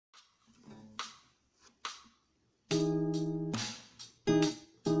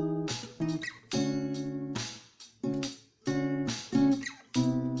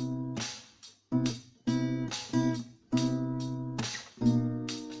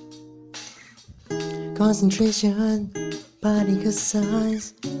Concentration, particle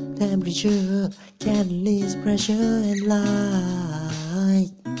size, temperature, catalyst, pressure, and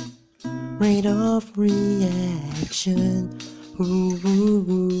light. Rate of reaction,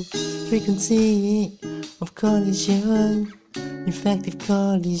 frequency of collision, effective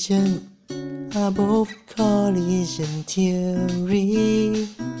collision, above collision theory.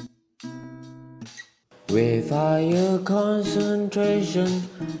 With higher concentration,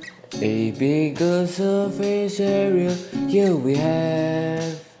 a bigger surface area, here we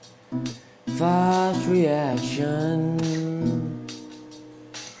have fast reaction.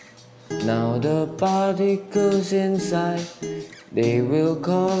 Now the particles inside, they will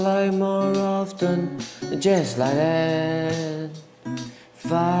collide more often, just like that.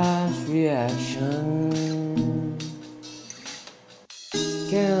 Fast reaction.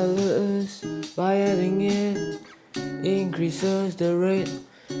 Careless by adding it increases the rate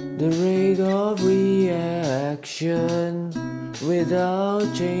of reaction without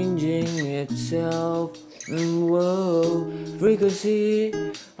changing itself. Whoa, frequency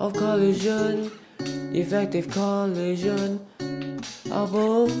of collision, effective collision,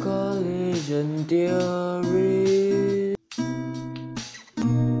 above collision theory.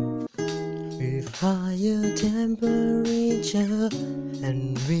 With higher temperature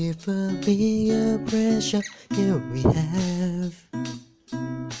and with a bigger pressure, here we have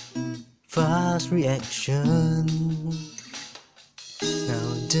fast reaction. Now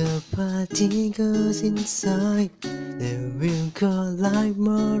the particles inside, they will collide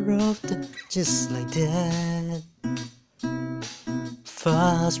more often, just like that.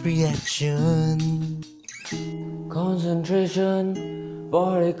 Fast reaction. Concentration,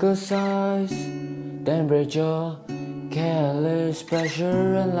 particle size, temperature, catalyst,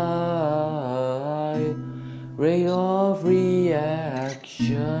 pressure, and light. Rate of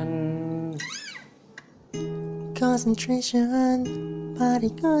reaction. Concentration,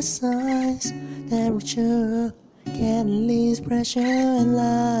 particle size, temperature, catalyst, pressure, and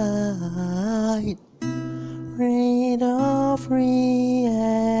light. Rate of reaction.